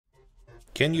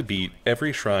Can you beat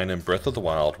every shrine in Breath of the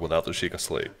Wild without the Sheikah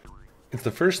Slate? It's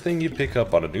the first thing you pick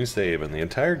up on a new save, and the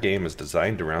entire game is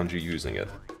designed around you using it.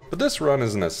 But this run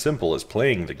isn't as simple as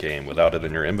playing the game without it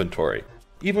in your inventory.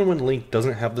 Even when Link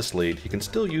doesn't have the slate, he can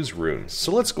still use runes,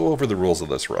 so let's go over the rules of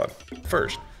this run.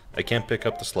 First, I can't pick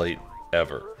up the slate,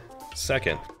 ever.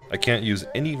 Second, I can't use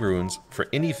any runes for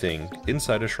anything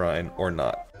inside a shrine or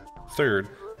not. Third,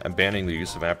 I'm banning the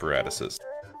use of apparatuses.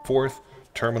 Fourth,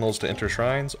 terminals to enter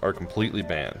shrines are completely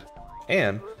banned.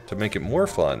 And, to make it more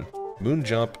fun, moon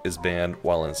jump is banned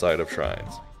while inside of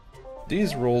shrines.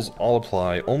 These rules all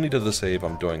apply only to the save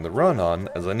I'm doing the run on,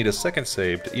 as I need a second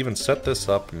save to even set this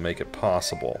up and make it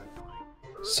possible.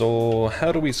 So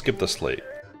how do we skip the slate?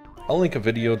 I'll link a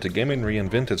video to Gaming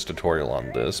Reinvented's tutorial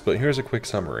on this, but here's a quick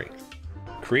summary.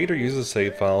 Creator uses a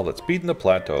save file that's beaten the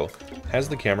plateau, has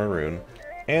the camera rune,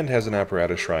 and has an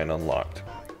apparatus shrine unlocked.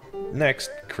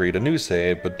 Next, create a new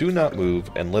save, but do not move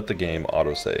and let the game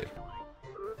autosave.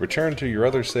 Return to your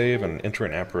other save and enter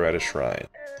an apparatus shrine.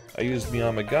 I used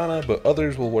Vah Medoh, but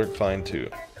others will work fine too.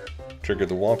 Trigger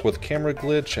the walk with camera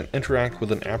glitch and interact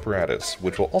with an apparatus,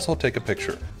 which will also take a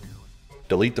picture.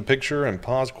 Delete the picture and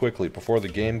pause quickly before the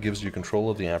game gives you control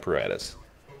of the apparatus.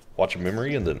 Watch a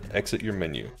memory and then exit your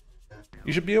menu.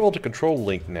 You should be able to control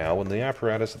Link now and the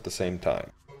apparatus at the same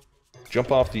time. Jump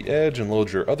off the edge and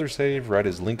load your other save right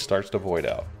as Link starts to void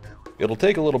out. It'll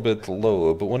take a little bit to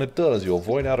load, but when it does, you'll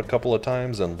void out a couple of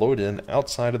times and load in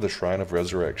outside of the Shrine of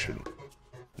Resurrection.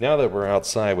 Now that we're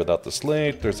outside without the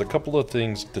slate, there's a couple of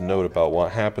things to note about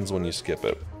what happens when you skip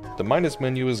it. The minus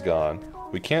menu is gone,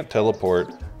 we can't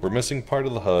teleport, we're missing part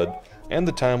of the HUD, and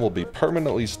the time will be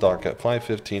permanently stuck at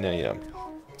 5:15 AM.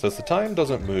 Since the time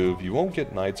doesn't move, you won't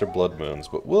get nights or blood moons,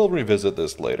 but we'll revisit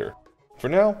this later. For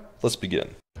now, let's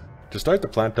begin. To start the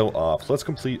plateau off, let's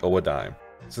complete Owadime.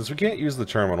 Since we can't use the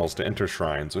terminals to enter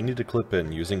shrines, we need to clip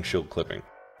in using shield clipping.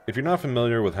 If you're not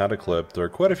familiar with how to clip, there are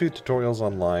quite a few tutorials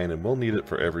online and we'll need it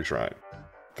for every shrine.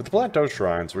 For the plateau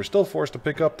shrines, we're still forced to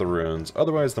pick up the runes,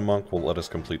 otherwise the monk won't let us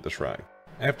complete the shrine.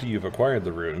 After you've acquired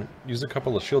the rune, use a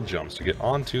couple of shield jumps to get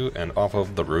onto and off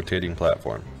of the rotating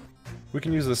platform. We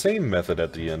can use the same method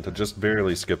at the end to just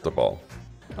barely skip the ball.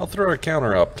 I'll throw a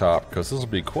counter up top because this will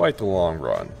be quite the long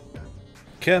run.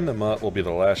 Ken and Mutt will be the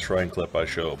last shrine clip I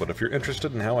show, but if you're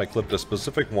interested in how I clipped a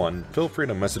specific one, feel free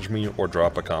to message me or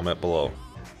drop a comment below.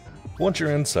 Once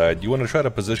you're inside, you want to try to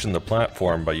position the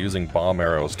platform by using bomb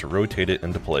arrows to rotate it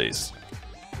into place.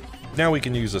 Now we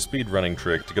can use a speedrunning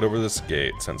trick to get over this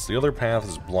gate, since the other path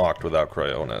is blocked without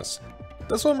Cryonis.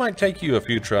 This one might take you a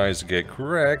few tries to get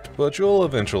correct, but you'll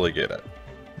eventually get it.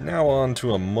 Now on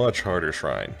to a much harder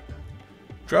shrine.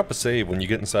 Drop a save when you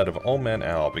get inside of Old Man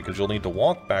Owl because you'll need to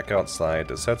walk back outside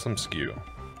to set some skew.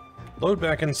 Load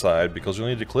back inside because you'll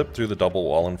need to clip through the double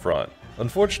wall in front.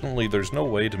 Unfortunately, there's no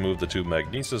way to move the two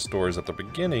Magnesis stores at the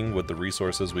beginning with the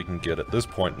resources we can get at this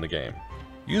point in the game.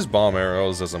 Use bomb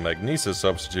arrows as a Magnesis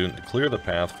substitute to clear the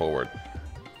path forward.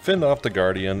 Fend off the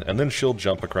Guardian and then shield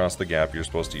jump across the gap you're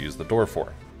supposed to use the door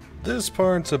for. This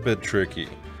part's a bit tricky.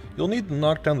 You'll need to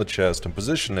knock down the chest and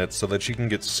position it so that you can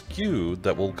get skew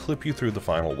that will clip you through the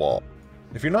final wall.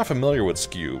 If you're not familiar with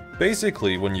skew,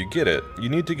 basically when you get it, you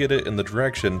need to get it in the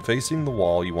direction facing the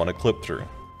wall you want to clip through.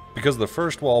 Because the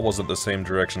first wall wasn't the same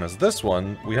direction as this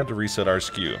one, we had to reset our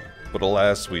skew, but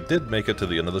alas, we did make it to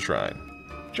the end of the shrine.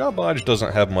 Jaw Bodge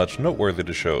doesn't have much noteworthy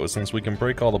to show since we can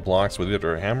break all the blocks with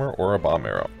either a hammer or a bomb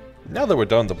arrow. Now that we're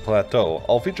done with the plateau,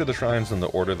 I'll feature the shrines in the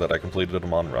order that I completed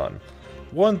them on run.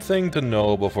 One thing to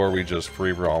know before we just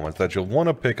free roam is that you'll want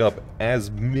to pick up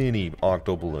as many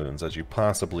octo balloons as you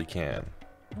possibly can.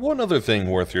 One other thing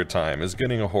worth your time is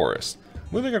getting a Horus.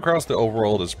 Moving across the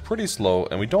overworld is pretty slow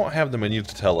and we don't have the menu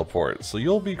to teleport, so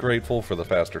you'll be grateful for the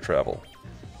faster travel.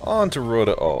 On to Road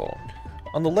to O.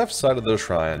 On the left side of the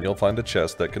shrine you'll find a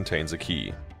chest that contains a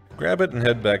key. Grab it and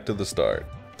head back to the start.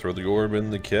 Throw the orb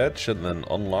in the catch and then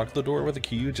unlock the door with the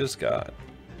key you just got.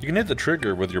 You can hit the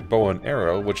trigger with your bow and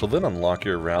arrow, which will then unlock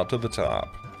your route to the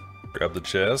top. Grab the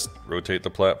chest, rotate the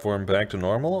platform back to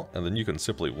normal, and then you can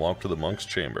simply walk to the monk's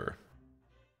chamber.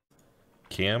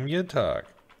 Cam ya talk.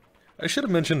 I should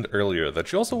have mentioned earlier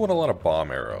that you also want a lot of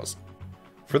bomb arrows.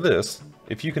 For this,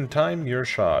 if you can time your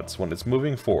shots when it's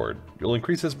moving forward, you'll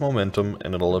increase its momentum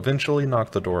and it'll eventually knock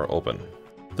the door open.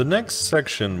 The next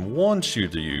section wants you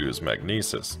to use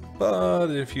Magnesis,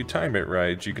 but if you time it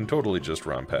right, you can totally just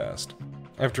run past.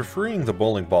 After freeing the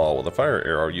bowling ball with a fire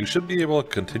arrow, you should be able to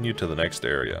continue to the next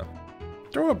area.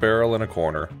 Throw a barrel in a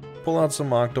corner, pull out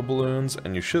some octo balloons,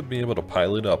 and you should be able to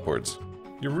pilot upwards.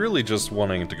 You're really just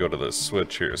wanting to go to this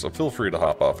switch here, so feel free to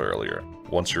hop off earlier.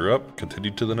 Once you're up, continue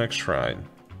to the next shrine.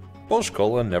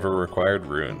 Bolshkola never required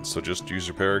runes, so just use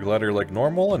your paraglider like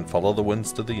normal and follow the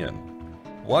winds to the end.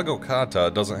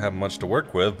 Wagokata doesn't have much to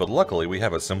work with, but luckily we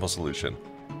have a simple solution.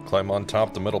 Climb on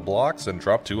top the middle blocks and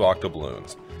drop 2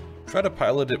 octoballoons. Try to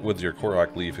pilot it with your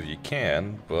Korok leaf if you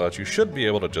can, but you should be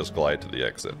able to just glide to the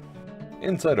exit.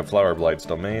 Inside of Flower Blight's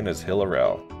domain is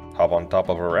Hilarao. Hop on top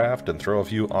of a raft and throw a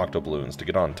few octoballoons to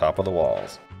get on top of the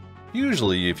walls.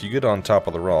 Usually, if you get on top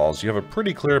of the walls, you have a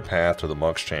pretty clear path to the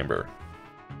monk's chamber.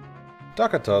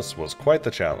 Dakatus was quite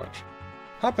the challenge.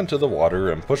 Hop into the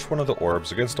water and push one of the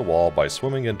orbs against a wall by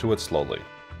swimming into it slowly.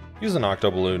 Use an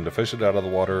octoballoon to fish it out of the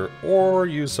water, or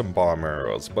use some bomb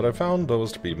arrows, but I found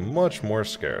those to be much more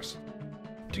scarce.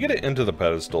 To get it into the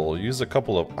pedestal, use a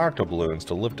couple of octoballoons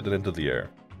to lift it into the air.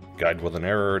 Guide with an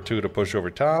arrow or 2 to push over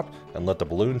top, and let the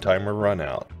balloon timer run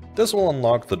out. This will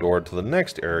unlock the door to the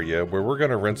next area where we're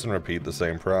going to rinse and repeat the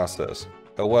same process.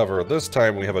 However, this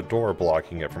time we have a door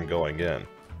blocking it from going in.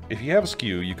 If you have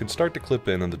skew, you can start to clip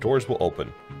in and the doors will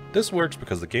open. This works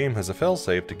because the game has a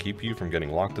failsafe to keep you from getting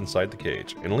locked inside the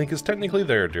cage, and Link is technically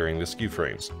there during the skew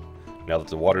frames. Now that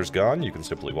the water's gone, you can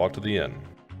simply walk to the end.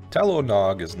 Talo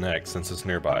Nog is next since it's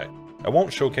nearby. I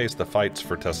won't showcase the fights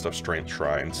for Test of Strength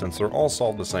Shrine since they're all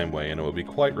solved the same way and it would be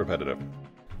quite repetitive.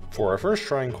 For our first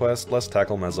shrine quest, let's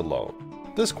tackle Mezzalo.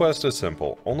 This quest is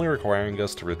simple, only requiring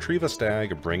us to retrieve a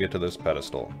stag and bring it to this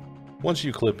pedestal. Once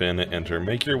you clip in and enter,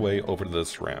 make your way over to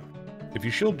this ramp. If you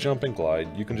shield jump and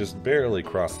glide, you can just barely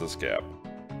cross this gap.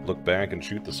 Look back and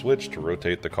shoot the switch to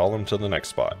rotate the column to the next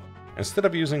spot. Instead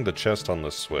of using the chest on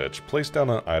this switch, place down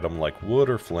an item like wood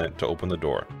or flint to open the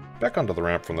door. Back onto the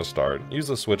ramp from the start, use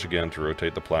the switch again to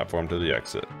rotate the platform to the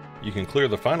exit. You can clear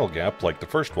the final gap like the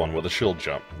first one with a shield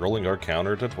jump, rolling our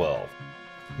counter to 12.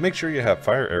 Make sure you have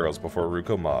fire arrows before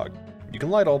Ruko Mog. You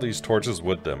can light all these torches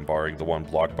with them, barring the one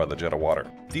blocked by the jet of water.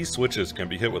 These switches can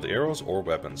be hit with arrows or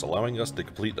weapons, allowing us to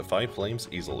complete the 5 flames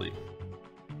easily.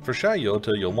 For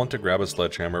Shayota, you'll want to grab a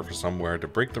sledgehammer for somewhere to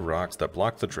break the rocks that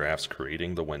block the drafts,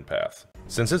 creating the wind path.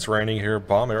 Since it's raining here,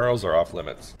 bomb arrows are off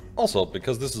limits. Also,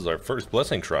 because this is our first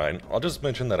blessing shrine, I'll just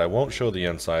mention that I won't show the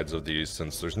insides of these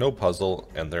since there's no puzzle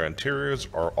and their interiors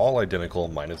are all identical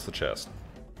minus the chest.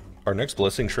 Our next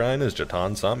blessing shrine is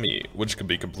Jatan Sami, which can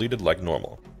be completed like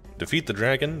normal. Defeat the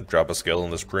dragon, drop a scale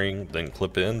in the spring, then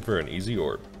clip in for an easy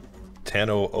orb.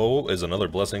 Tano-O is another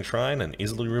blessing shrine and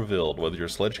easily revealed with your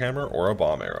sledgehammer or a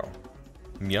bomb arrow.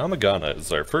 Miyamagana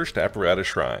is our first apparatus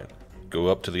shrine. Go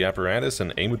up to the apparatus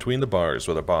and aim between the bars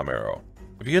with a bomb arrow.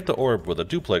 If you hit the orb with a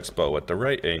duplex bow at the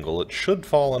right angle, it should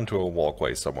fall into a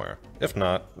walkway somewhere. If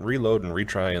not, reload and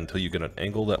retry until you get an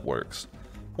angle that works.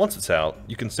 Once it's out,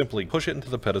 you can simply push it into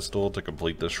the pedestal to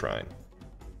complete this shrine.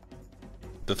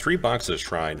 The 3 boxes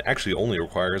shrine actually only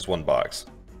requires 1 box.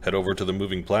 Head over to the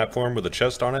moving platform with a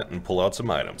chest on it and pull out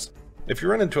some items. If you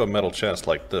run into a metal chest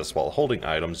like this while holding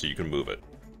items, you can move it.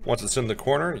 Once it's in the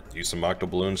corner, use some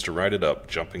octoballoons to ride it up,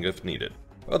 jumping if needed.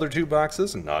 Other 2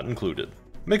 boxes not included.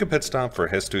 Make a pit stop for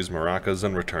Hestu's maracas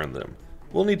and return them.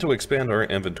 We'll need to expand our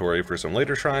inventory for some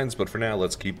later shrines, but for now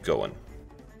let's keep going.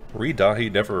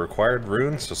 Ridahi never required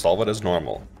runes, so solve it as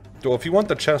normal. Though if you want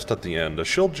the chest at the end, a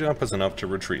shield jump is enough to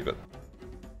retrieve it.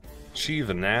 Sheath,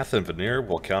 Nath, and Veneer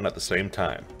will count at the same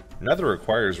time. Neither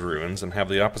requires runes and have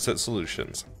the opposite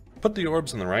solutions. Put the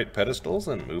orbs in the right pedestals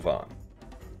and move on.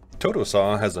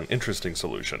 Totosaw has an interesting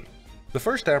solution. The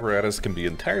first apparatus can be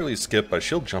entirely skipped by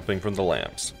shield jumping from the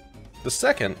lamps. The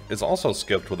second is also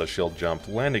skipped with a shield jump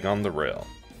landing on the rail.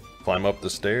 Climb up the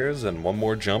stairs and 1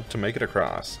 more jump to make it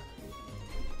across.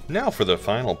 Now for the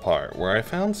final part, where I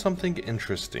found something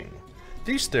interesting.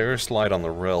 These stairs slide on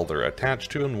the rail they're attached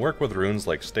to and work with runes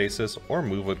like stasis or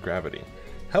move with gravity.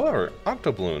 However,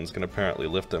 octoballoons can apparently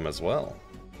lift them as well.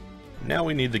 Now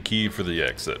we need the key for the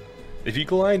exit. If you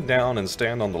glide down and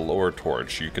stand on the lower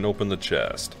torch, you can open the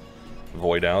chest.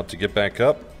 Void out to get back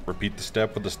up, repeat the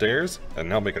step with the stairs, and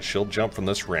now make a shield jump from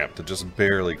this ramp to just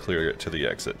barely clear it to the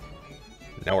exit.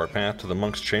 Now our path to the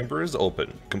monk's chamber is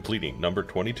open, completing number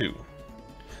 22.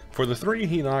 For the 3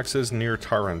 Hinoxes near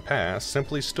Taran Pass,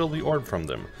 simply steal the orb from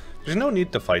them. There's no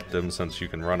need to fight them since you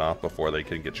can run off before they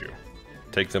can get you.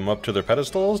 Take them up to their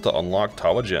pedestals to unlock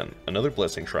Tawajen, another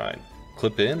blessing shrine.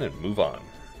 Clip in and move on.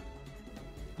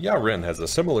 Yaren has a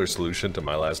similar solution to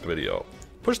my last video.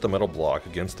 Push the metal block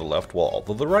against the left wall,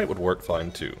 though the right would work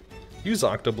fine too. Use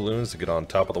octoballoons to get on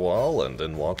top of the wall and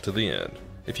then walk to the end.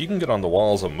 If you can get on the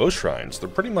walls of most shrines, they're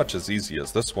pretty much as easy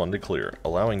as this one to clear,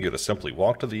 allowing you to simply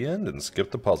walk to the end and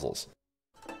skip the puzzles.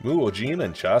 Muojin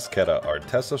and Chasketa are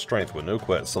tests of strength with no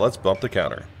quit, so let's bump the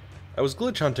counter. I was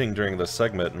glitch hunting during this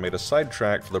segment and made a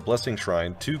sidetrack for the Blessing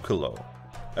Shrine to Kulo.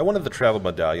 I wanted the travel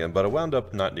medallion, but I wound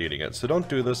up not needing it, so don't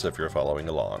do this if you're following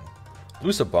along.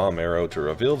 Loose a bomb arrow to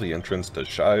reveal the entrance to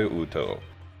Shai Uto.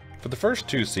 For the first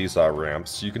 2 seesaw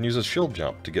ramps, you can use a shield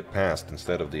jump to get past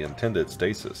instead of the intended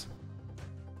stasis.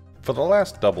 For the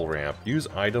last double ramp, use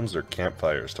items or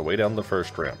campfires to weigh down the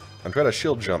first ramp, and try to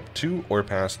shield jump to or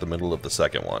past the middle of the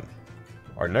second one.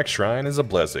 Our next shrine is a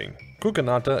blessing.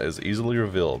 Kukanata is easily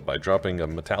revealed by dropping a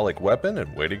metallic weapon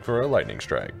and waiting for a lightning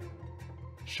strike.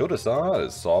 Shodasa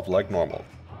is solved like normal.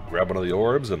 Grab one of the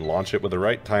orbs and launch it with the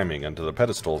right timing into the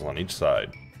pedestals on each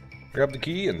side. Grab the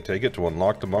key and take it to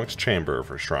unlock the monk's chamber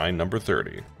for shrine number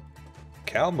 30.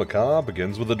 Kal Maka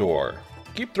begins with a door.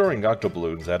 Keep throwing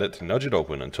octoballoons at it to nudge it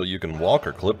open until you can walk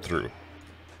or clip through.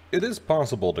 It is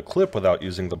possible to clip without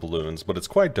using the balloons, but it's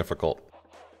quite difficult.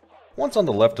 Once on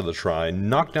the left of the shrine,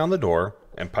 knock down the door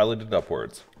and pilot it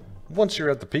upwards. Once you're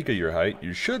at the peak of your height,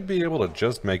 you should be able to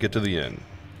just make it to the end.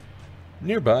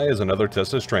 Nearby is another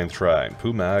test of strength shrine,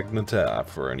 Pumagnata,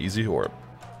 for an easy orb.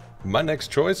 My next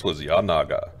choice was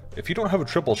Yanaga. If you don't have a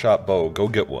triple shot bow, go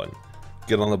get one.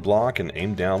 Get on the block and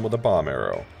aim down with a bomb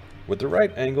arrow. With the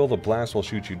right angle, the blast will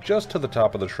shoot you just to the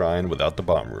top of the shrine without the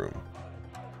bomb room.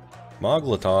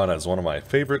 Moglatan is one of my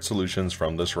favorite solutions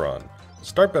from this run.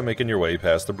 Start by making your way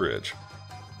past the bridge.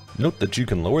 Note that you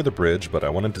can lower the bridge, but I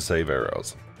wanted to save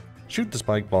arrows. Shoot the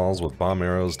spike balls with bomb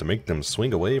arrows to make them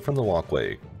swing away from the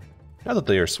walkway. Now that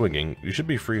they are swinging, you should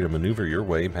be free to maneuver your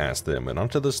way past them and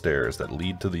onto the stairs that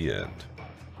lead to the end.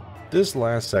 This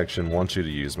last section wants you to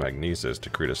use magnesis to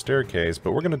create a staircase,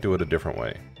 but we're going to do it a different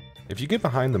way. If you get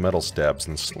behind the metal steps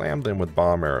and slam them with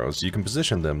bomb arrows, you can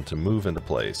position them to move into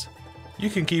place. You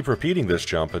can keep repeating this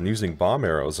jump and using bomb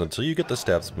arrows until you get the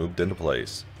steps moved into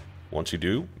place. Once you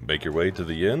do, make your way to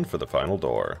the end for the final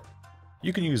door.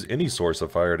 You can use any source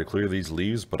of fire to clear these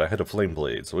leaves, but I had a flame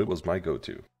blade, so it was my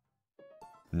go-to.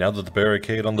 Now that the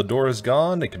barricade on the door is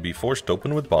gone, it can be forced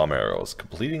open with bomb arrows,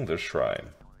 completing this shrine.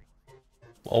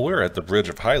 While we're at the Bridge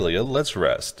of Hylia, let's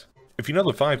rest. If you know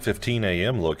the 5:15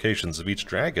 AM locations of each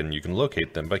dragon, you can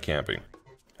locate them by camping.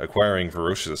 Acquiring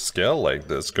ferocious scale like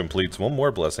this completes one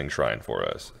more blessing shrine for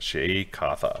us, Shei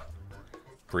Katha.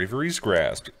 Bravery's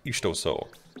Grasp, Ishtoso.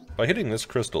 By hitting this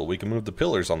crystal, we can move the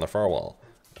pillars on the far wall.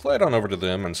 Glide on over to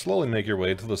them and slowly make your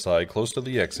way to the side close to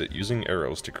the exit using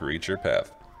arrows to create your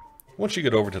path. Once you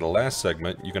get over to the last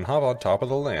segment, you can hop on top of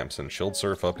the lamps and shield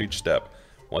surf up each step.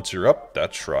 Once you're up,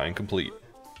 that's shrine complete.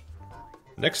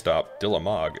 Next stop,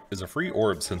 Dilamag, is a free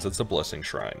orb since it's a blessing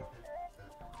shrine.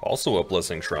 Also a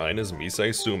blessing shrine is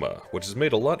Misei Suma, which is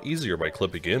made a lot easier by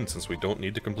clipping in since we don't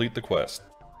need to complete the quest.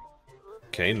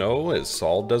 Kano is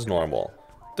solved as normal.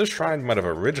 This shrine might have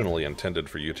originally intended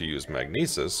for you to use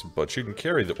magnesis, but you can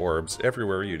carry the orbs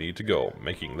everywhere you need to go,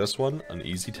 making this one an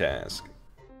easy task.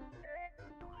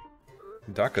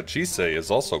 Dakachise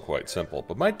is also quite simple,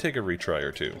 but might take a retry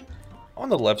or two. On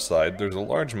the left side, there's a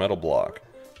large metal block.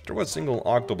 Throw a single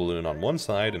octoballoon on one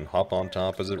side and hop on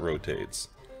top as it rotates.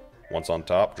 Once on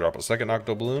top, drop a second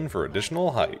octoballoon for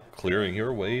additional height, clearing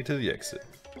your way to the exit.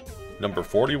 Number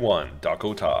 41,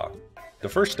 Dakota. The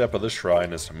first step of this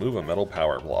shrine is to move a metal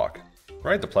power block.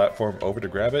 Ride the platform over to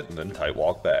grab it and then tight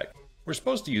walk back. We're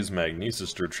supposed to use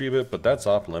magnesis to retrieve it, but that's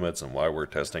off limits and why we're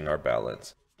testing our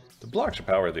balance. The block should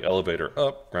power the elevator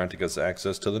up, granting us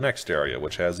access to the next area,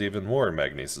 which has even more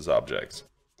magnesis objects.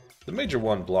 The major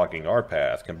one blocking our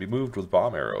path can be moved with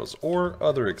bomb arrows or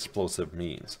other explosive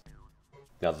means.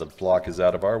 Now that the block is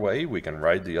out of our way, we can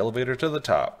ride the elevator to the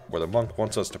top, where the monk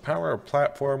wants us to power a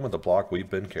platform with the block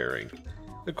we've been carrying.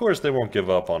 Of course, they won't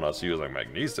give up on us using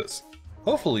magnesis.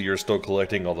 Hopefully you're still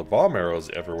collecting all the bomb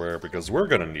arrows everywhere because we're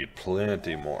gonna need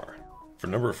plenty more. For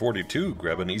number 42,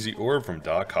 grab an easy orb from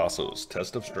Da Kaso's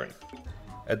Test of Strength.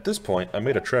 At this point, I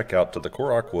made a trek out to the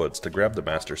Korok Woods to grab the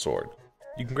Master Sword.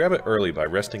 You can grab it early by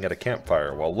resting at a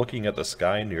campfire while looking at the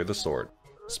sky near the sword.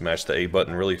 Smash the A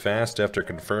button really fast after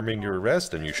confirming your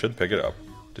rest and you should pick it up.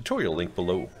 Tutorial link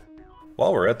below.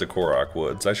 While we're at the Korok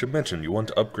Woods, I should mention you want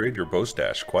to upgrade your bow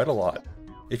stash quite a lot.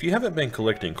 If you haven't been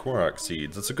collecting Korok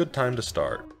seeds, it's a good time to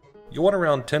start. You'll want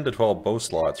around 10 to 12 bow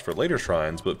slots for later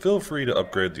shrines, but feel free to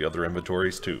upgrade the other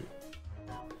inventories too.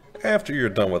 After you're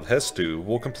done with Hestu,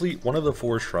 we'll complete one of the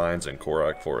 4 shrines in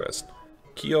Korok Forest.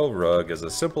 Kyo Rug is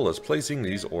as simple as placing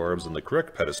these orbs in the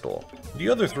correct pedestal. The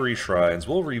other 3 shrines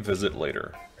we'll revisit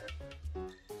later.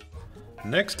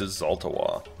 Next is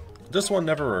Zaltawa. This one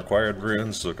never required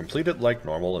runes, so complete it like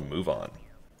normal and move on.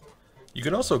 You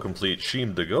can also complete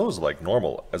Sheem Dagos like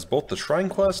normal, as both the shrine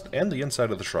quest and the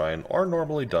inside of the shrine are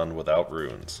normally done without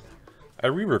runes. I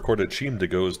re-recorded Sheem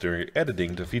Dagos during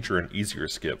editing to feature an easier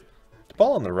skip. The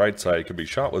ball on the right side can be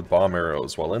shot with bomb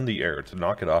arrows while in the air to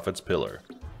knock it off its pillar.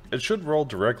 It should roll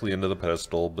directly into the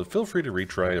pedestal, but feel free to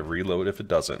retry a reload if it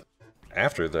doesn't.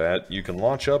 After that, you can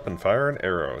launch up and fire an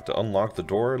arrow to unlock the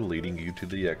door leading you to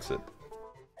the exit.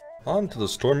 On to the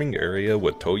storming area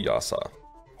with Toyasa.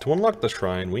 To unlock the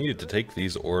shrine, we need to take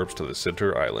these orbs to the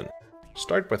center island.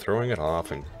 Start by throwing it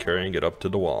off and carrying it up to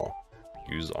the wall.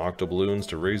 Use octoballoons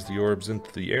to raise the orbs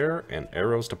into the air and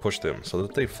arrows to push them so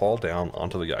that they fall down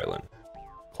onto the island.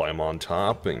 Climb on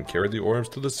top and carry the orbs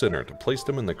to the center to place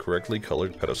them in the correctly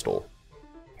colored pedestal.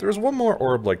 There is one more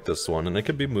orb like this one, and it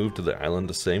can be moved to the island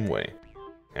the same way.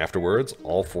 Afterwards,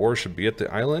 all 4 should be at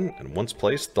the island, and once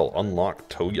placed, they'll unlock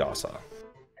Toyasa.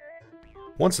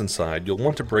 Once inside, you'll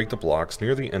want to break the blocks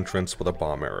near the entrance with a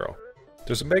bomb arrow.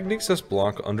 There's a magnesis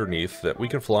block underneath that we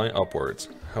can fly upwards.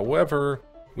 However,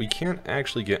 we can't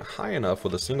actually get high enough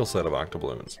with a single set of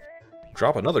octoballoons.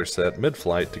 Drop another set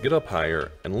mid-flight to get up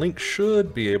higher, and Link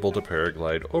should be able to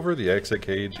paraglide over the exit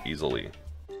cage easily.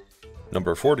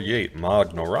 Number 48, Vah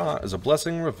Medoh, is a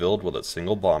blessing revealed with a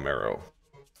single bomb arrow.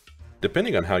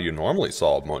 Depending on how you normally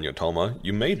solve Monotoma,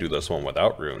 you may do this one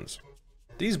without runes.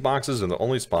 These boxes are the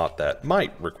only spot that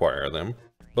might require them,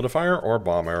 but a fire or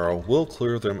bomb arrow will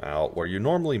clear them out where you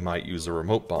normally might use a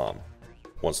remote bomb.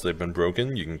 Once they've been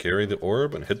broken, you can carry the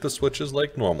orb and hit the switches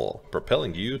like normal,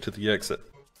 propelling you to the exit.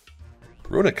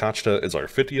 Runakachta is our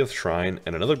 50th shrine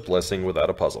and another blessing without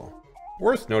a puzzle.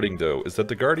 Worth noting though is that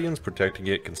the guardians protecting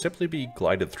it can simply be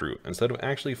glided through instead of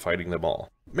actually fighting them all,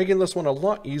 making this one a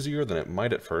lot easier than it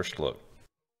might at first look.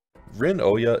 Rin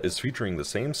Oya is featuring the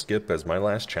same skip as my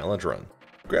last challenge run.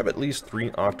 Grab at least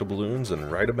 3 octoballoons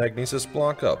and ride a magnesis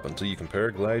block up until you can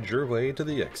paraglide your way to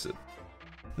the exit.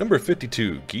 Number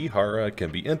 52, Gihara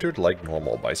can be entered like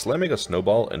normal by slamming a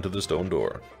snowball into the stone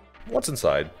door. Once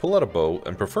inside, pull out a bow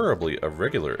and preferably a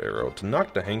regular arrow to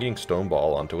knock the hanging stone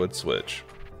ball onto its switch.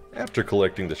 After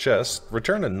collecting the chest,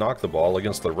 return and knock the ball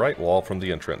against the right wall from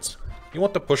the entrance. You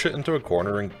want to push it into a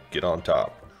corner and get on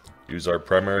top. Use our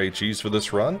primary cheese for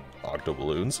this run,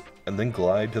 octoballoons, and then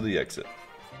glide to the exit.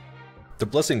 The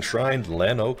blessing shrine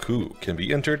Lano Ku can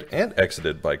be entered and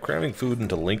exited by cramming food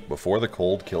into Link before the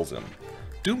cold kills him.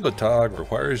 Doom Batag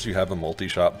requires you have a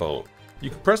multi-shot bow. You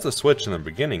can press the switch in the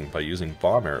beginning by using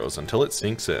bomb arrows until it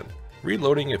sinks in,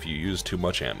 reloading if you use too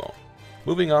much ammo.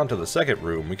 Moving on to the second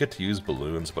room, we get to use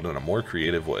balloons but in a more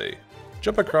creative way.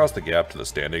 Jump across the gap to the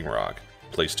standing rock.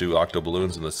 Place 2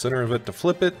 octoballoons in the center of it to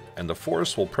flip it, and the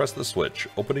force will press the switch,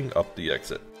 opening up the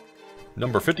exit.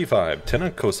 Number 55,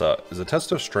 Tenakosa, is a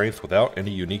test of strength without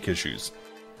any unique issues.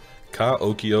 Ka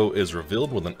Okio is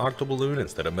revealed with an octoballoon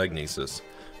instead of magnesis.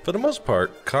 For the most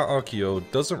part, Ka Okio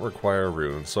doesn't require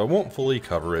runes, so I won't fully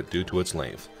cover it due to its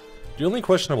length. The only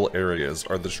questionable areas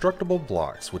are the destructible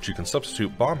blocks, which you can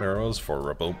substitute bomb arrows for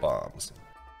remote bombs.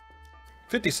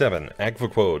 57,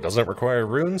 Agvaquo doesn't require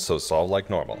runes, so solve like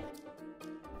normal.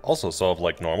 Also solved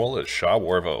like normal is Sha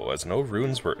Warvo, as no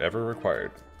runes were ever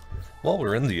required. While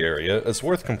we're in the area, it's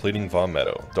worth completing Vah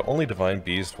Medoh, the only divine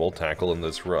beast we'll tackle in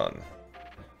this run.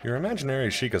 Your imaginary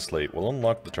Sheikah Slate will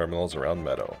unlock the terminals around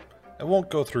Medoh. I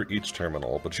won't go through each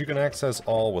terminal, but you can access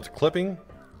all with clipping,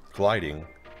 gliding,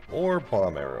 or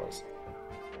bomb arrows.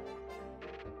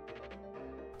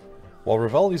 While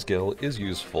Revali's Gale is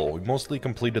useful, we mostly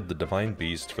completed the divine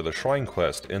beast for the shrine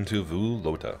quest into Vu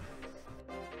Lota.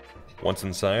 Once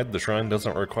inside, the shrine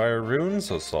doesn't require runes,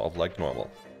 so solve like normal.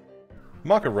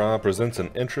 Makara presents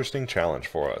an interesting challenge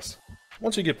for us.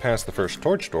 Once you get past the first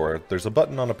torch door, there's a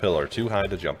button on a pillar too high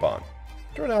to jump on.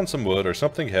 Throw down some wood or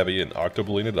something heavy and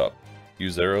octoballoon it up.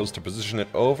 Use arrows to position it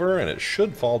over and it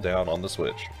should fall down on the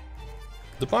switch.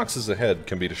 The boxes ahead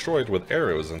can be destroyed with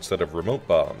arrows instead of remote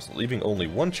bombs, leaving only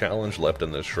one challenge left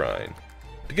in this shrine.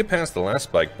 To get past the last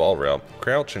spike ball route,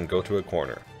 crouch and go to a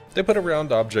corner. They put a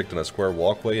round object in a square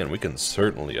walkway and we can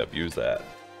certainly abuse that.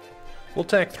 We'll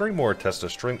tack 3 more test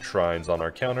of strength shrines on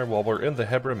our counter while we're in the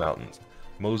Hebra Mountains,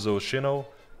 Mozo Shino,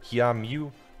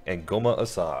 Hiamyu, and Goma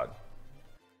Asad.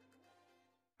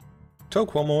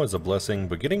 Toquomo is a blessing,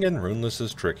 but getting in runeless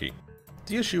is tricky.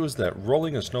 The issue is that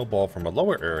rolling a snowball from a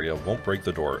lower area won't break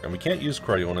the door, and we can't use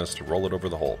Cryonis to roll it over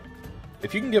the hole.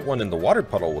 If you can get one in the water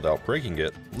puddle without breaking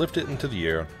it, lift it into the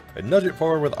air, and nudge it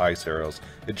forward with ice arrows,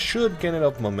 it should gain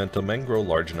enough momentum and grow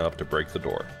large enough to break the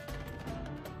door.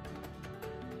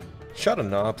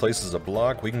 Shadana places a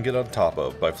block we can get on top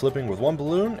of by flipping with one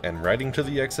balloon and riding to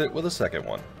the exit with a second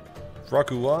one.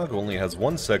 Rakuwag only has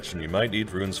one section you might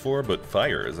need runes for, but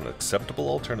fire is an acceptable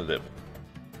alternative.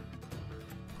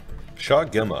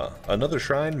 Shagema, another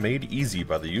shrine made easy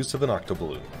by the use of an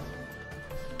octoballoon.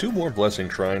 2 more blessing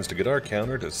shrines to get our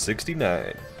counter to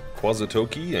 69.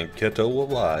 Kwazatoki and Keto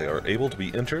Wawai are able to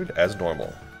be entered as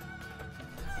normal.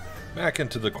 Back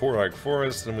into the Korag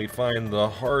Forest and we find the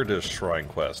hardest shrine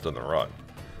quest in the run.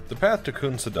 The path to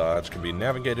Kun Sadaj can be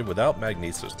navigated without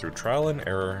magnesis through trial and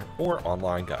error or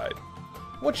online guide.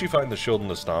 Once you find the shield in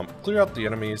the stomp, clear out the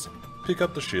enemies, pick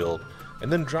up the shield,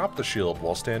 and then drop the shield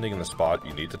while standing in the spot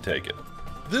you need to take it.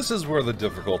 This is where the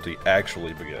difficulty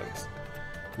actually begins.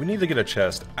 We need to get a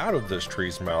chest out of this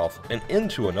tree's mouth and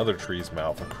into another tree's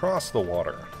mouth across the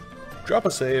water. Drop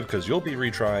a save because you'll be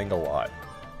retrying a lot.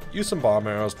 Use some bomb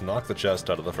arrows to knock the chest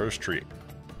out of the first tree.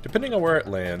 Depending on where it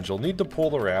lands, you'll need to pull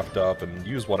the raft up and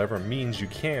use whatever means you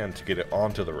can to get it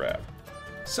onto the raft.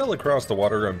 Sail across the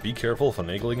water and be careful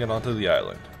finagling it onto the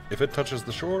island. If it touches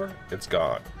the shore, it's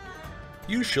gone.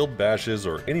 Use shield bashes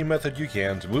or any method you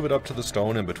can to move it up to the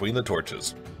stone in between the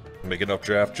torches. Make an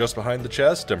updraft just behind the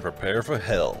chest and prepare for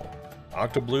hell.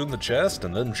 Octobloon the chest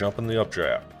and then jump in the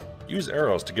updraft. Use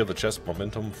arrows to give the chest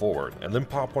momentum forward and then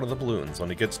pop one of the balloons when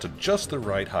it gets to just the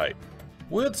right height.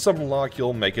 With some luck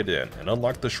you'll make it in and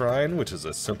unlock the shrine, which is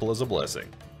as simple as a blessing.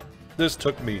 This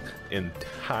took me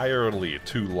entirely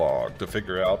too long to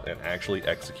figure out and actually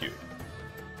execute.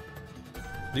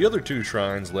 The other two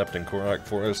shrines left in Korak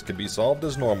Forest can be solved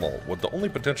as normal, with the only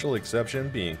potential exception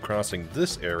being crossing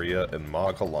this area in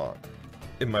Maghalan.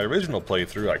 In my original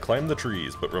playthrough I climbed the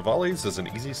trees, but Rivali's is an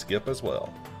easy skip as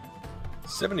well.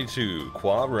 72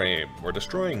 Qua Raim, where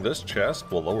destroying this chest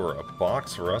will lower a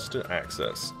box for us to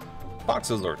access.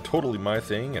 Boxes are totally my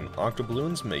thing, and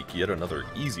octobloons make yet another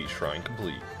easy shrine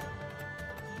complete.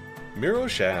 Miro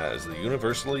Shaz, the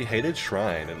universally hated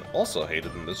shrine, and also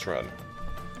hated in this run.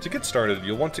 To get started,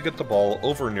 you'll want to get the ball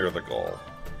over near the goal.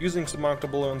 Using some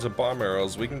octoballoons and bomb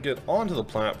arrows, we can get onto the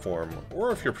platform,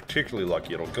 or if you're particularly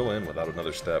lucky, it'll go in without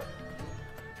another step.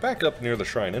 Back up near the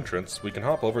shrine entrance, we can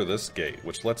hop over this gate,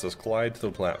 which lets us glide to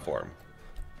the platform.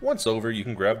 Once over, you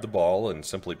can grab the ball and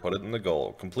simply put it in the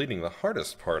goal, completing the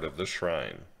hardest part of this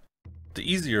shrine.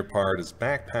 The easier part is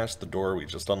back past the door we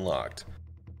just unlocked.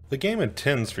 The game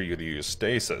intends for you to use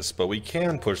stasis, but we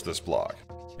can push this block.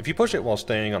 If you push it while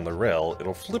staying on the rail,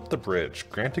 it'll flip the bridge,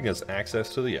 granting us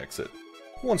access to the exit.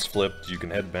 Once flipped, you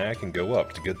can head back and go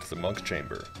up to get to the monk's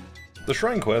chamber. The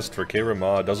shrine quest for Keira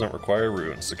Ma doesn't require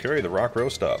runes, so carry the rock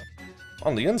roast up.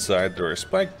 On the inside, there are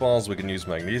spike balls we can use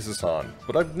magnesis on,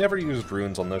 but I've never used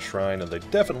runes on this shrine and they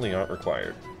definitely aren't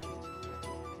required.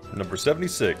 Number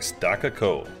 76, Daka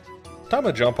Ko. Time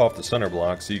to jump off the center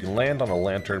block so you can land on a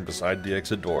lantern beside the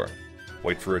exit door.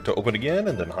 Wait for it to open again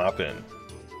and then hop in.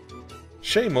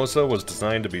 Shea Mosa was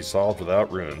designed to be solved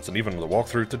without runes, and even the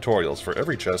walkthrough tutorials for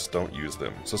every chest don't use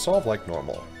them, so solve like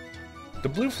normal. The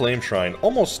Blue Flame Shrine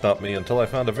almost stopped me until I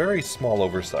found a very small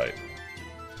oversight.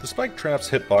 The Spike Trap's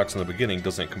hitbox in the beginning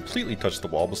doesn't completely touch the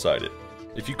wall beside it.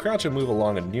 If you crouch and move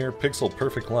along a near pixel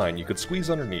perfect line, you could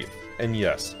squeeze underneath. And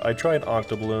yes, I tried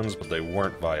octoballoons, but they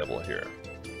weren't viable here.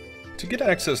 To get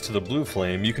access to the Blue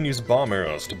Flame, you can use bomb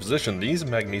arrows to position these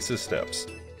magnesis steps.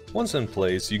 Once in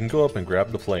place, you can go up and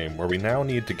grab the flame, where we now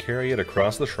need to carry it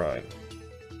across the shrine.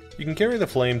 You can carry the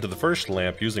flame to the first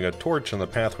lamp using a torch on the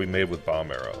path we made with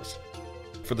bomb arrows.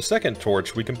 For the second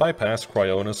torch, we can bypass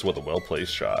Cryonis with a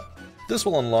well-placed shot. This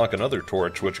will unlock another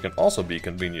torch, which can also be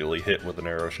conveniently hit with an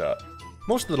arrow shot.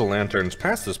 Most of the lanterns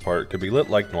past this part can be lit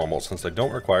like normal since they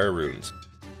don't require runes.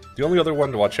 The only other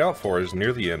one to watch out for is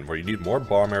near the end, where you need more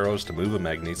bomb arrows to move a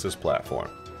magnesis platform.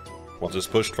 Once it's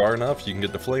pushed far enough, you can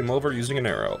get the flame over using an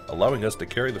arrow, allowing us to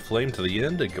carry the flame to the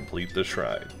end and complete the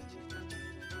shrine.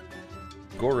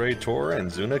 Gore Tor and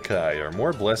Zuna Kai are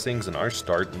more blessings in our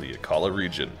start in the Akala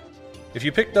region. If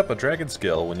you picked up a dragon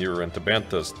scale when you were in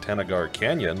Tabantha's Tanagar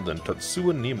Canyon, then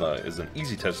Tatsuya Nima is an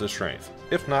easy test of strength.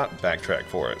 If not, backtrack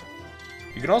for it.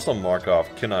 You can also mark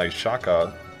off Kinai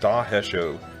Shaka, Da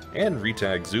Hesho, and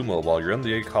retag Zumo while you're in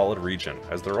the Akala region,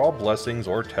 as they're all blessings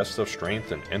or tests of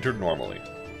strength and entered normally.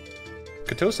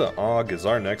 Katosa Og is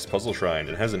our next puzzle shrine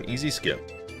and has an easy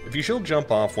skip. If you shield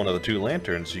jump off one of the two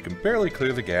lanterns, you can barely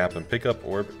clear the gap and pick up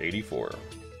Orb 84.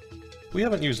 We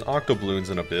haven't used octoballoons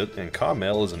in a bit, and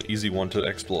Kamel is an easy one to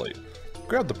exploit.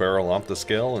 Grab the barrel off the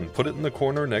scale and put it in the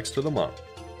corner next to the monk.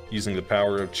 Using the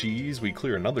power of cheese, we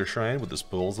clear another shrine with the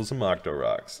spools of some octo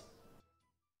rocks.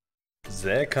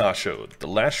 Zekashod, the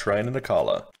last shrine in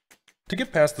Akala. To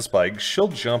get past the spikes,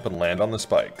 shield jump and land on the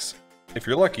spikes. If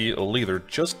you're lucky, it'll either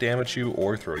just damage you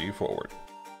or throw you forward.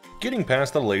 Getting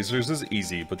past the lasers is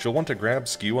easy, but you'll want to grab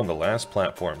skew on the last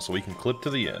platform so we can clip to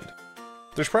the end.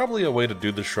 There's probably a way to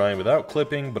do this shrine without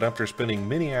clipping, but after spending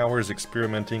many hours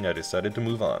experimenting, I decided to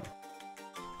move on.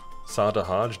 Sada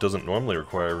Hodge doesn't normally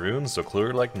require runes, so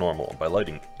clear it like normal by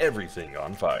lighting everything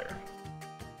on fire.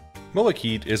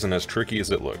 Moakit isn't as tricky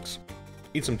as it looks.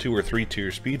 Eat some 2 or 3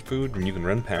 tier speed food and you can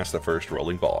run past the first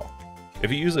rolling ball.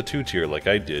 If you use a 2 tier like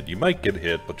I did, you might get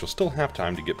hit, but you'll still have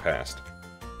time to get past.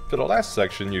 For the last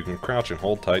section, you can crouch and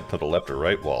hold tight to the left or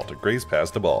right wall to graze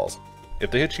past the balls. If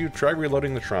they hit you, try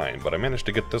reloading the shrine, but I managed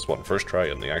to get this one first try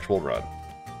in the actual run.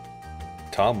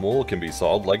 Tom Wool can be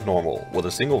solved like normal, with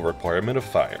a single requirement of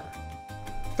fire.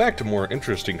 Back to more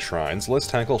interesting shrines, let's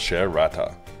tackle Sher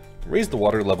Rata. Raise the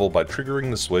water level by triggering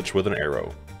the switch with an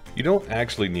arrow. You don't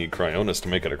actually need Cryonis to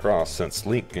make it across, since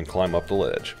Link can climb up the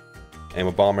ledge. Aim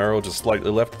a bomb arrow just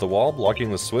slightly left of the wall, blocking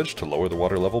the switch to lower the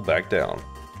water level back down.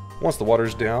 Once the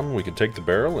water's down, we can take the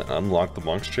barrel and unlock the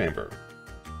monk's chamber.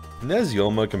 Nez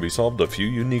Yoma can be solved a few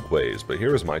unique ways, but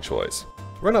here is my choice.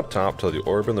 Run up top to the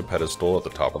orb in the pedestal at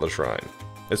the top of the shrine.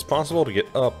 It's possible to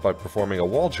get up by performing a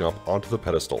wall jump onto the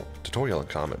pedestal. Tutorial in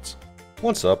comments.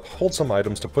 Once up, hold some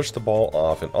items to push the ball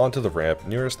off and onto the ramp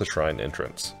nearest the shrine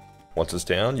entrance. Once it's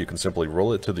down, you can simply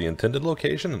roll it to the intended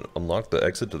location and unlock the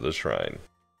exit to the shrine.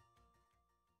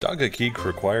 Daga Keek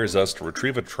requires us to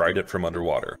retrieve a trident from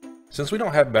underwater. Since we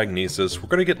don't have magnesis, we're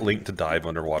going to get Link to dive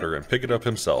underwater and pick it up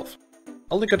himself.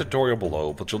 I'll link a tutorial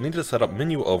below, but you'll need to set up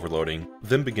menu overloading,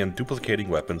 then begin duplicating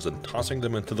weapons and tossing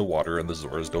them into the water in the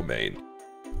Zora's domain.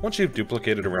 Once you've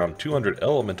duplicated around 200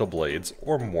 elemental blades,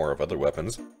 or more of other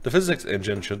weapons, the physics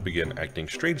engine should begin acting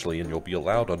strangely and you'll be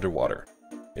allowed underwater.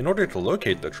 In order to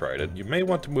locate the trident, you may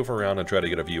want to move around and try to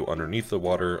get a view underneath the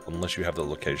water unless you have the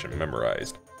location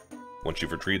memorized. Once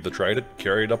you've retrieved the trident,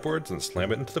 carry it upwards and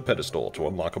slam it into the pedestal to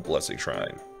unlock a blessing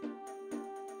shrine.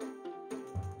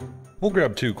 We'll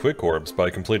grab 2 quick orbs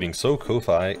by completing So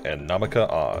Kofi and Namaka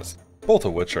Oz, both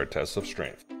of which are tests of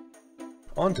strength.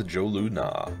 On to Jolu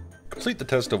Na. Complete the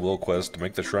test of will quest to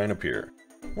make the shrine appear.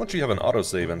 Once you have an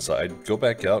autosave inside, go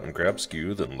back out and grab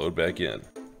Skew, then load back in.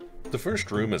 The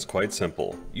first room is quite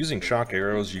simple. Using shock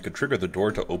arrows, you can trigger the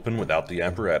door to open without the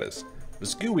apparatus. The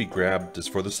Skew we grabbed is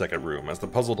for the second room, as the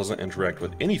puzzle doesn't interact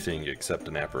with anything except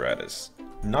an apparatus.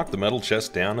 Knock the metal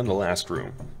chest down in the last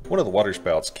room. One of the water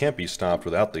spouts can't be stopped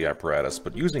without the apparatus,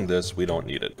 but using this, we don't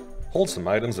need it. Hold some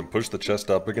items and push the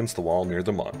chest up against the wall near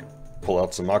the monk. Pull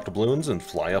out some octobloons and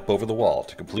fly up over the wall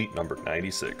to complete number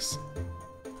 96.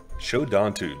 Show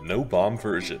Dantu No Bomb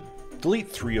version.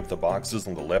 Delete 3 of the boxes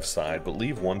on the left side, but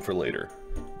leave 1 for later.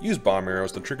 Use bomb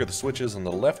arrows to trigger the switches on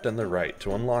the left and the right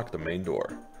to unlock the main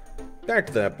door. Back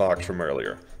to that box from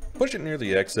earlier. Push it near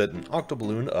the exit and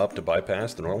octoballoon up to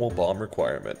bypass the normal bomb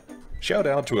requirement. Shout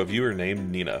out to a viewer named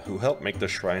Nina who helped make the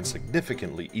shrine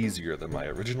significantly easier than my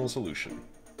original solution.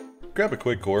 Grab a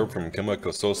quick orb from Kima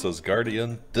Kososa's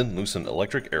Guardian, then loosen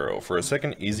Electric Arrow for a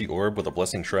second easy orb with a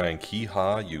Blessing Shrine Ki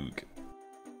Ha Yug.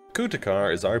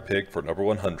 Kutakar is our pick for number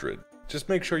 100. Just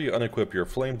make sure you unequip your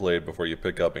Flame Blade before you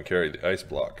pick up and carry the Ice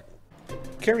Block.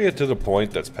 Carry it to the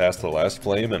point that's past the last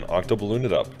flame and octoballoon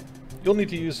it up. You'll need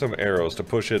to use some arrows to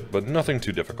push it, but nothing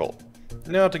too difficult.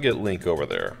 Now to get Link over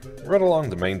there. Run along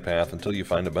the main path until you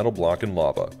find a metal block in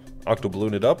lava.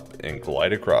 Octoballoon it up and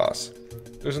glide across.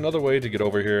 There's another way to get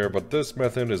over here, but this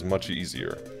method is much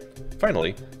easier.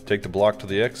 Finally, take the block to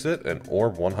the exit and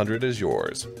Orb 100 is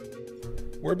yours.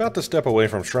 We're about to step away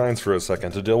from shrines for a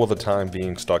second to deal with the time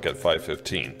being stuck at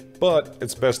 5:15, but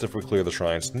it's best if we clear the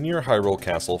shrines near Hyrule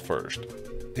Castle first.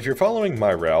 If you're following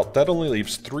my route, that only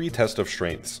leaves 3 tests of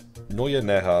strengths: Noya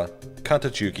Neha,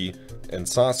 Kantachuki, and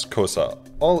Sas Kosa,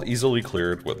 all easily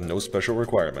cleared with no special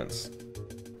requirements.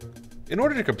 In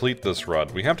order to complete this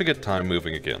run, we have to get time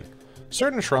moving again.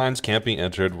 Certain shrines can't be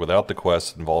entered without the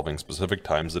quests involving specific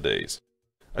times of days.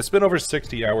 I spent over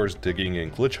 60 hours digging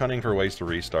and glitch hunting for ways to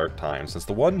restart time since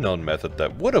the one known method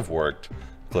that would have worked,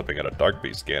 clipping at a Dark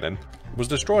Beast cannon, was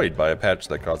destroyed by a patch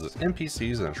that causes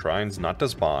NPCs and shrines not to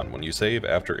spawn when you save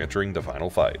after entering the final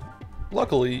fight.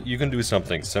 Luckily, you can do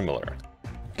something similar.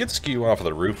 Get Skew off of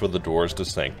the roof of the doors to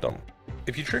Sanctum.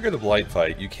 If you trigger the Blight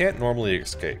fight, you can't normally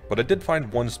escape, but I did find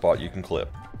one spot you can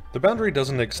clip. The boundary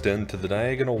doesn't extend to the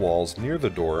diagonal walls near the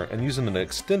door, and using an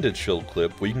extended shield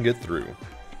clip we can get through.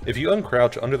 If you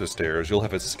uncrouch under the stairs, you'll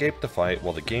have escaped the fight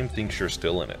while the game thinks you're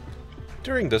still in it.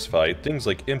 During this fight, things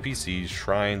like NPCs,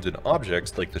 shrines, and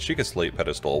objects like the Sheikah Slate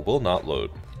pedestal will not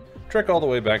load. Trek all the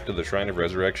way back to the Shrine of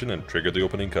Resurrection and trigger the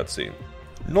opening cutscene.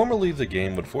 Normally the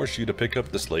game would force you to pick up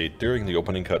the slate during the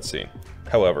opening cutscene.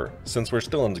 However, since we're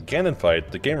still in the Ganon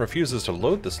fight, the game refuses to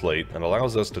load the slate and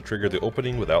allows us to trigger the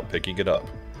opening without picking it up.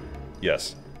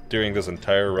 Yes, during this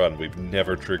entire run we've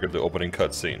never triggered the opening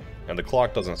cutscene, and the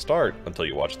clock doesn't start until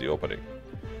you watch the opening.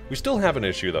 We still have an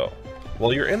issue though.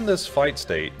 While you're in this fight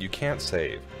state, you can't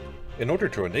save. In order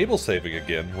to enable saving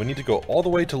again, we need to go all the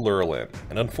way to Lurelin,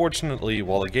 and unfortunately,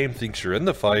 while the game thinks you're in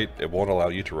the fight, it won't allow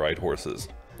you to ride horses.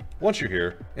 Once you're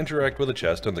here, interact with a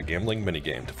chest in the gambling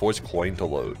minigame to force coin to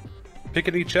load. Pick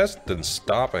any chest, then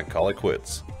stop and call it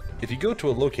quits. If you go to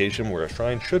a location where a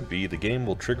shrine should be, the game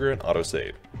will trigger an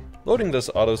autosave. Loading this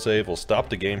autosave will stop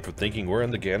the game from thinking we're in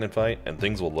the Ganon fight, and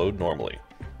things will load normally.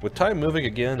 With time moving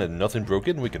again and nothing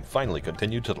broken, we can finally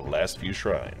continue to the last few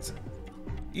shrines.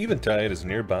 Eventide is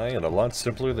nearby and a lot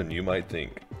simpler than you might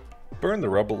think. Burn the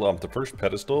rubble off the first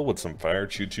pedestal with some fire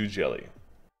choo-choo jelly.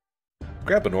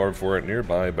 Grab an orb for it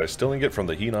nearby by stealing it from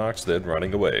the Hinox, then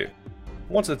running away.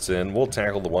 Once it's in, we'll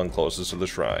tackle the one closest to the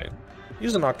shrine.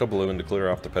 Use an octo balloon to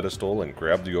clear off the pedestal and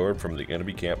grab the orb from the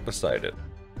enemy camp beside it.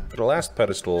 For the last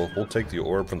pedestal, we'll take the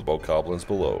orb from the bokoblins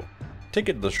below. Take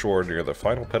it to the shore near the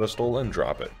final pedestal and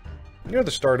drop it. Near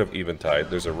the start of Eventide,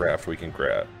 there's a raft we can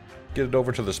grab. Get it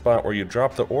over to the spot where you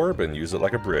drop the orb and use it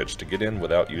like a bridge to get in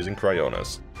without using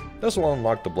Cryonis. This will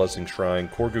unlock the Blessing Shrine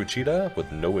Korgu Cheetah with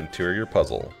no interior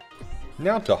puzzle.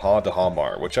 Now to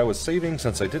Hamar, which I was saving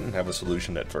since I didn't have a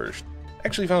solution at first. I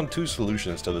actually found two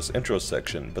solutions to this intro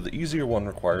section, but the easier one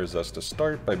requires us to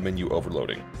start by menu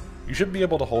overloading. You should be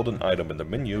able to hold an item in the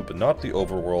menu, but not the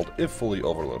overworld if fully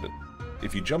overloaded.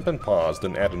 If you jump and pause,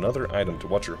 then add another item to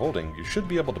what you're holding, you should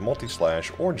be able to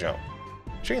multi-slash or jump.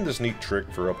 Chain this neat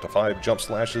trick for up to 5 jump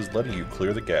slashes, letting you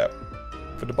clear the gap.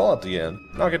 For the ball at the end,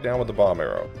 knock it down with the bomb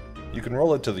arrow. You can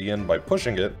roll it to the end by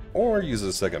pushing it, or use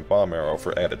a second bomb arrow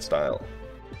for added style.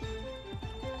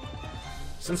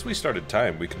 Since we started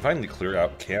time, we can finally clear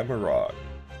out Camarog.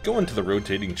 Go into the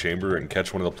rotating chamber and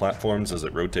catch one of the platforms as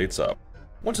it rotates up.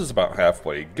 Once it's about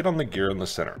halfway, get on the gear in the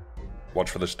center. Watch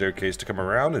for the staircase to come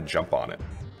around and jump on it.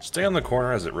 Stay on the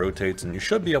corner as it rotates and you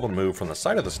should be able to move from the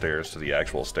side of the stairs to the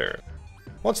actual stair.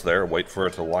 Once there, wait for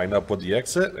it to line up with the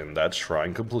exit and that's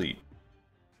shrine complete.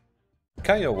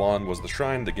 Kayawan was the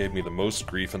shrine that gave me the most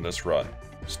grief in this run.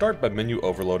 Start by menu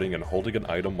overloading and holding an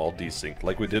item while desynced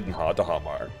like we did in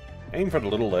Hamar. Aim for the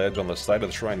little ledge on the side of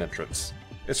the shrine entrance.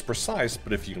 It's precise,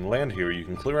 but if you can land here, you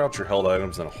can clear out your held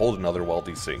items and hold another while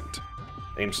desynced.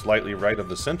 Aim slightly right of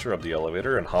the center of the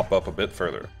elevator and hop up a bit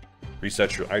further.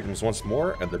 Reset your items once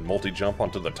more and then multi-jump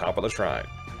onto the top of the shrine.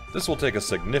 This will take a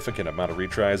significant amount of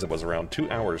retries. It was around 2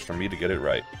 hours for me to get it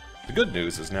right. The good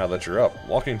news is now that you're up,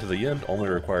 walking to the end only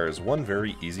requires one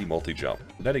very easy multi-jump,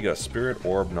 netting a Spirit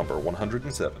Orb number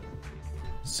 107.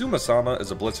 Sumasama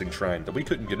is a blitzing shrine that we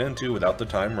couldn't get into without the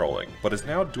time rolling, but is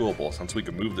now doable since we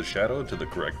can move the shadow to the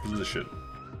correct position.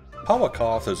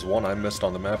 Hawakoth is one I missed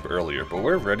on the map earlier, but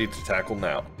we're ready to tackle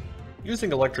now.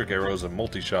 Using electric arrows and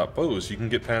multi-shot bows, you can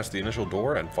get past the initial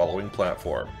door and following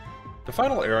platform. The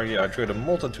final area I tried a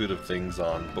multitude of things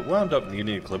on, but wound up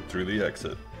needing to clip through the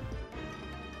exit.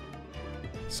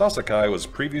 Sasakai was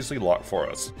previously locked for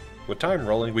us. With time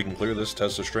rolling, we can clear this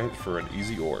test of strength for an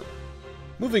easy orb.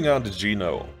 Moving on to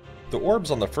Geno. The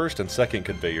orbs on the first and second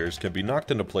conveyors can be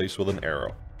knocked into place with an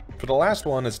arrow. For the last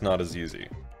one, it's not as easy.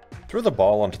 Throw the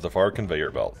ball onto the far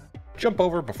conveyor belt. Jump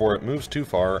over before it moves too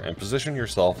far and position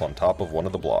yourself on top of one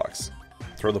of the blocks.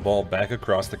 Throw the ball back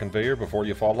across the conveyor before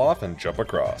you fall off and jump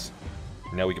across.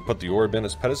 Now we can put the orb in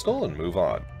its pedestal and move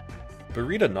on.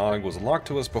 Burita Nog was locked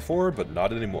to us before, but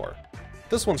not anymore.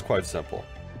 This one's quite simple.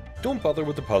 Don't bother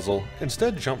with the puzzle,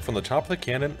 instead jump from the top of the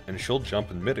cannon and she'll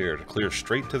jump in midair to clear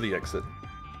straight to the exit.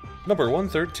 Number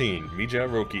 113,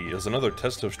 Mijaroki, is another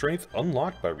test of strength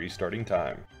unlocked by restarting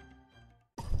time.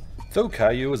 Though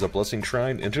Kaiju is a blessing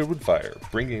shrine entered with fire,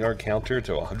 bringing our counter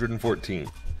to 114.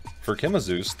 For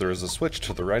Kemazeus, there is a switch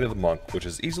to the right of the monk which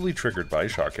is easily triggered by a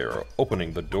shock arrow,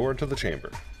 opening the door to the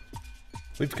chamber.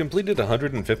 We've completed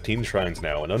 115 shrines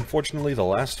now, and unfortunately the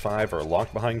last 5 are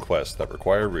locked behind quests that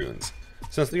require runes.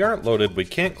 Since they aren't loaded, we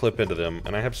can't clip into them,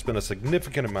 and I have spent a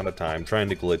significant amount of time trying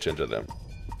to glitch into them.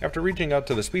 After reaching out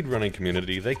to the speedrunning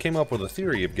community, they came up with a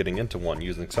theory of getting into one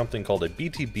using something called a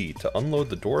BTB to unload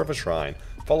the door of a shrine,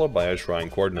 followed by a shrine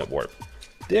coordinate warp.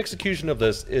 The execution of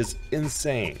this is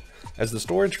insane, as the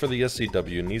storage for the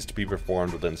SCW needs to be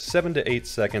performed within 7 to 8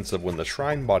 seconds of when the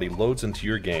shrine body loads into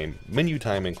your game, menu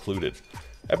time included.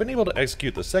 I've been able to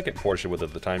execute the second portion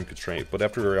within the time constraint, but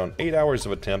after around 8 hours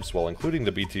of attempts while including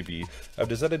the BTB, I've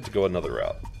decided to go another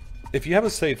route. If you have a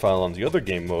save file on the other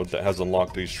game mode that has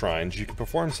unlocked these shrines, you can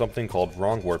perform something called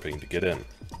wrong warping to get in.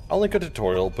 I'll link a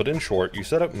tutorial, but in short, you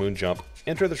set up Moonjump,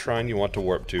 enter the shrine you want to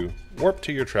warp to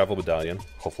your travel medallion,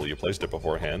 hopefully you placed it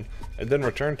beforehand, and then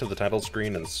return to the title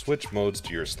screen and switch modes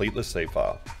to your stateless save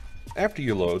file. After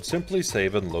you load, simply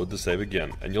save and load the save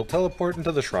again, and you'll teleport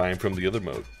into the shrine from the other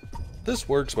mode. This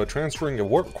works by transferring a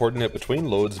warp coordinate between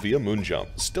loads via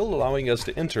Moonjump, still allowing us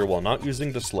to enter while not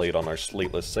using the slate on our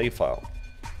slateless save file.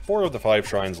 4 of the 5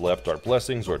 shrines left are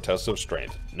blessings or tests of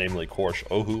strength, namely Korsh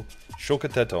Ohu,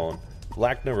 Shokateton,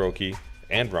 Lac Naroki,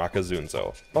 and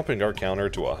Rakazunzo, bumping our counter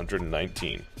to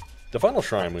 119. The final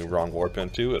shrine we wrong warp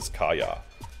into is Kaya.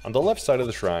 On the left side of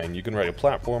the shrine, you can write a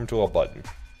platform to a button.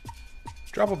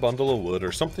 Drop a bundle of wood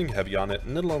or something heavy on it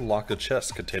and it'll unlock a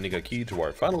chest containing a key to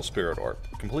our final spirit orb,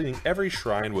 completing every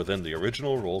shrine within the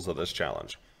original rules of this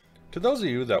challenge. To those of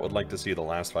you that would like to see the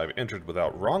last 5 entered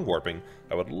without wrong warping,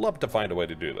 I would love to find a way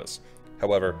to do this.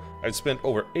 However, I've spent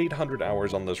over 800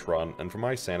 hours on this run, and for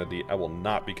my sanity, I will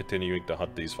not be continuing to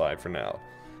hunt these 5 for now.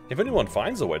 If anyone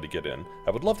finds a way to get in,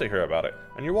 I would love to hear about it,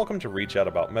 and you're welcome to reach out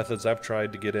about methods I've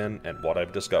tried to get in and what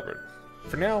I've discovered.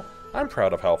 For now, I'm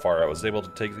proud of how far I was able to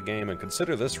take the game and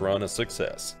consider this run a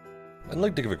success. I'd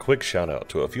like to give a quick shout out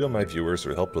to a few of my viewers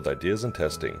who helped with ideas and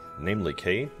testing, namely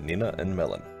Kay, Nina, and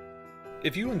Melon.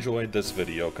 If you enjoyed this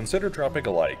video, consider dropping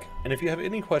a like, and if you have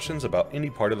any questions about any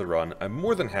part of the run, I'm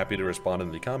more than happy to respond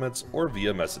in the comments or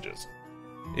via messages.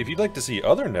 If you'd like to see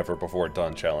other never before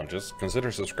done challenges,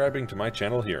 consider subscribing to my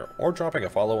channel here, or dropping a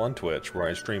follow on Twitch where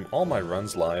I stream all my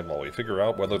runs live while we figure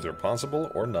out whether they're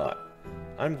possible or not.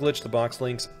 I'm Glitch the Box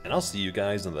Links, and I'll see you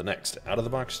guys in the next Out of the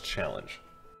Box challenge.